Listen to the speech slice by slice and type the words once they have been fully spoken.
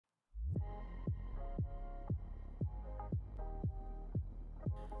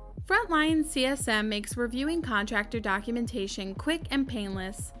Frontline CSM makes reviewing contractor documentation quick and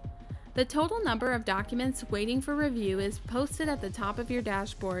painless. The total number of documents waiting for review is posted at the top of your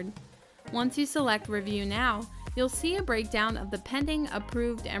dashboard. Once you select Review Now, you'll see a breakdown of the pending,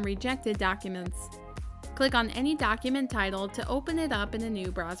 approved, and rejected documents. Click on any document title to open it up in a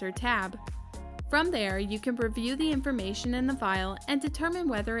new browser tab. From there, you can review the information in the file and determine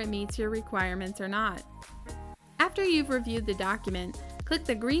whether it meets your requirements or not. After you've reviewed the document, click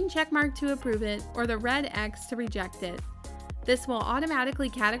the green checkmark to approve it or the red X to reject it. This will automatically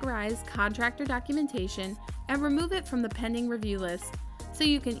categorize contractor documentation and remove it from the pending review list, so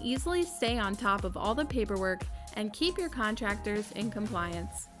you can easily stay on top of all the paperwork and keep your contractors in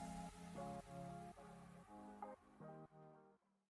compliance.